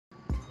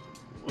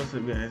What's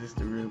up, guys? It's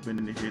the Real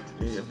Bennett here.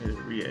 Today I'm here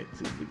to react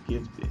to The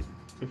Gifted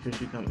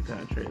official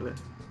Comic-Con trailer.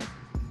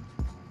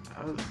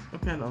 I'm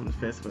kind of on the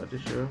fence about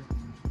this show.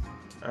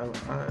 I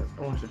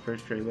watched the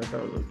first trailer. I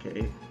thought it was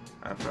okay.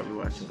 I'll probably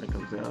watch it when it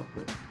comes out,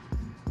 but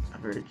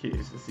I'm very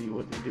curious to see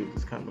what they do with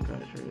this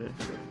Comic-Con trailer.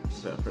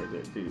 So without further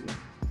ado,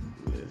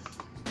 let's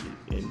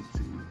get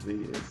into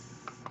this.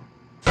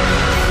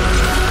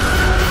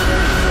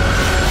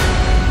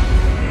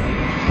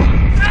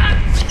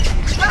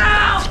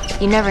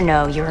 You never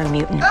know you're a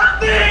mutant.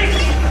 What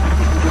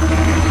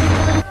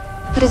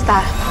is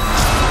that?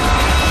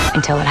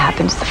 Until it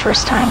happens the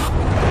first time.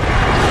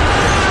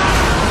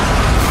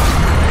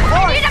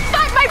 I need to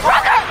find my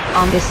brother!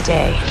 On this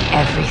day,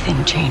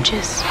 everything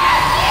changes.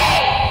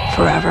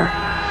 Forever.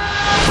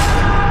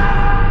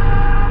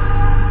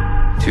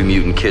 Two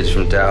mutant kids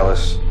from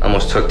Dallas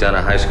almost took down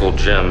a high school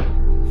gym.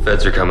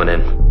 Feds are coming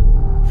in.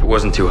 If it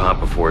wasn't too hot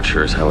before, it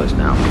sure as hell is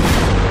now.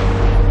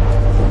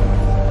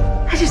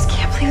 I just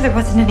can't believe there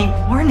wasn't any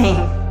warning.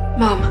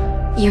 Mom,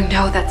 you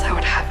know that's how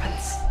it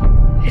happens.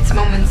 It's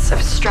moments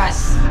of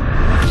stress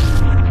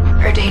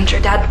or danger.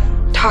 Dad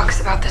talks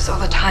about this all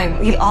the time.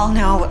 We all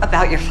know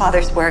about your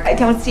father's work. I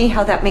don't see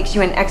how that makes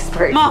you an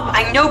expert. Mom,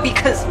 I know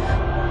because...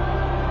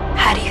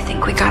 How do you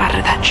think we got out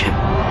of that gym?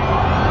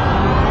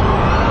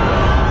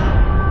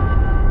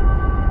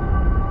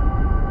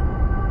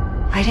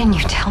 Why didn't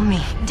you tell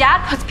me?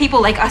 Dad puts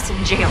people like us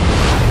in jail.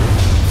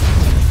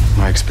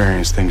 My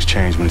experience, things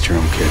change when it's your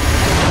own kid.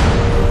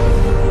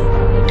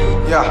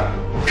 Yeah.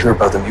 Hear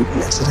about the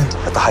mutant incident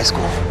at the high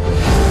school?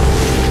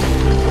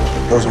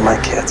 Those are my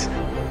kids.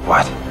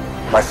 What?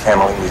 My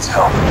family needs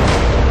help.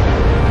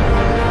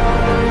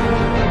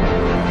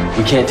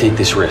 We can't take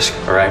this risk,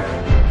 all right?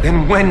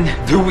 Then when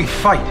do we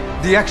fight?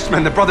 The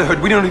X-Men, the Brotherhood,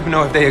 we don't even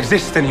know if they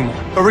exist anymore.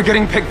 But we're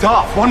getting picked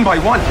off, one by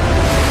one.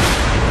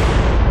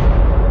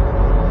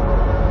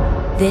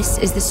 This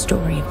is the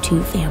story of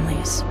two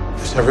families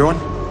Is everyone?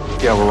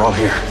 Yeah, we're all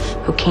here.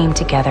 who came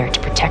together to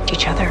protect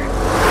each other.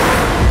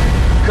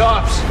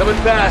 Cops, coming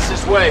fast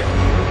this way.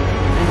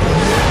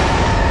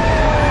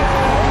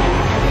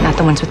 Not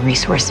the ones with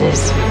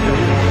resources,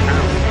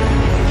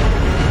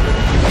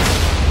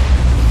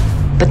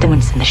 but the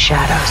ones in the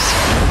shadows,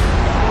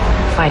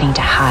 fighting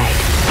to hide,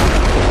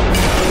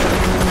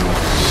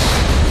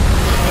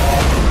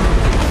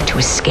 to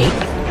escape.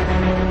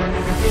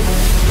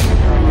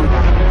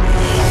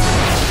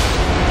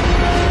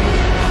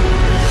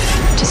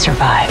 To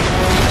survive.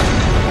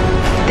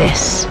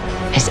 This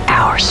is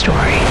our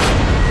story.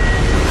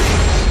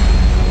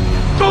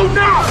 Go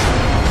now!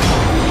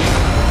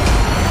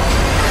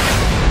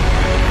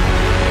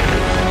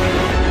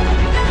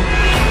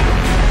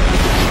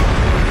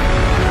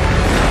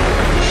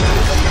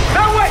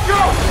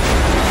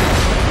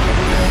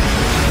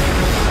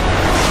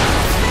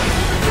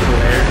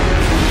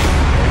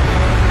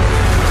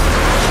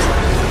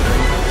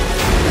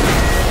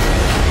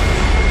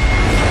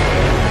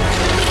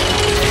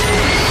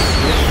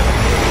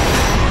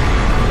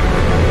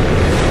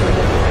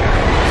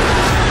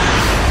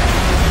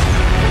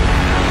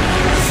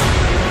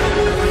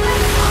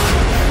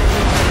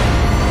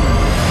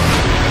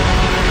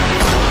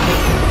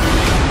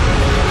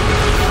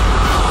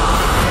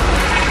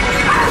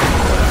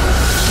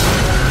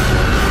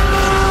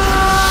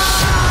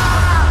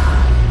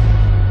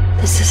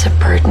 This is a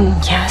burden,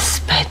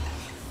 yes, but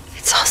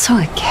it's also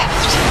a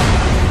gift.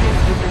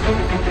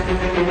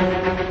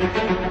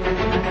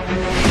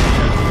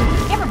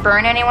 You ever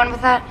burn anyone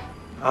with that?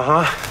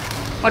 Uh-huh.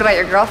 What about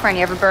your girlfriend?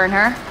 You ever burn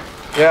her?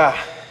 Yeah.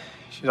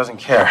 She doesn't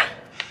care.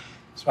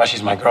 That's why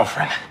she's my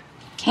girlfriend.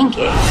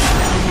 Kinky.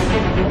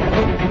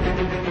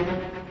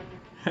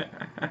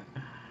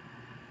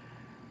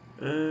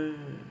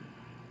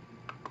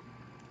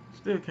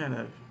 Still kind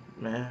of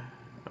meh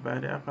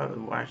about it. I'll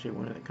probably watch it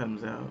when it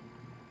comes out.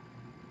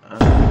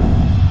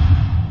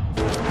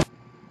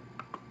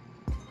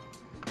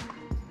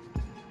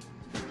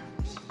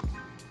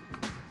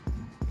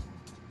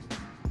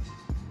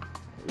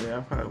 Yeah,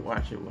 I'll probably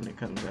watch it when it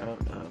comes out.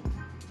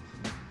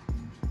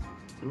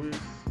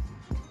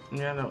 I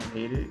don't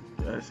hate it,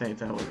 but at the same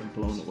time I wasn't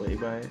blown away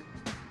by it.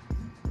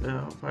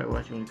 I'll probably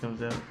watch it when it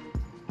comes out.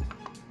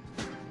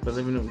 But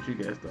let me know what you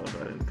guys thought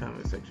about it in the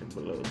comment section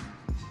below.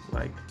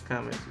 Like,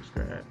 comment,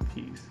 subscribe,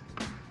 peace.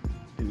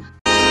 Deuce.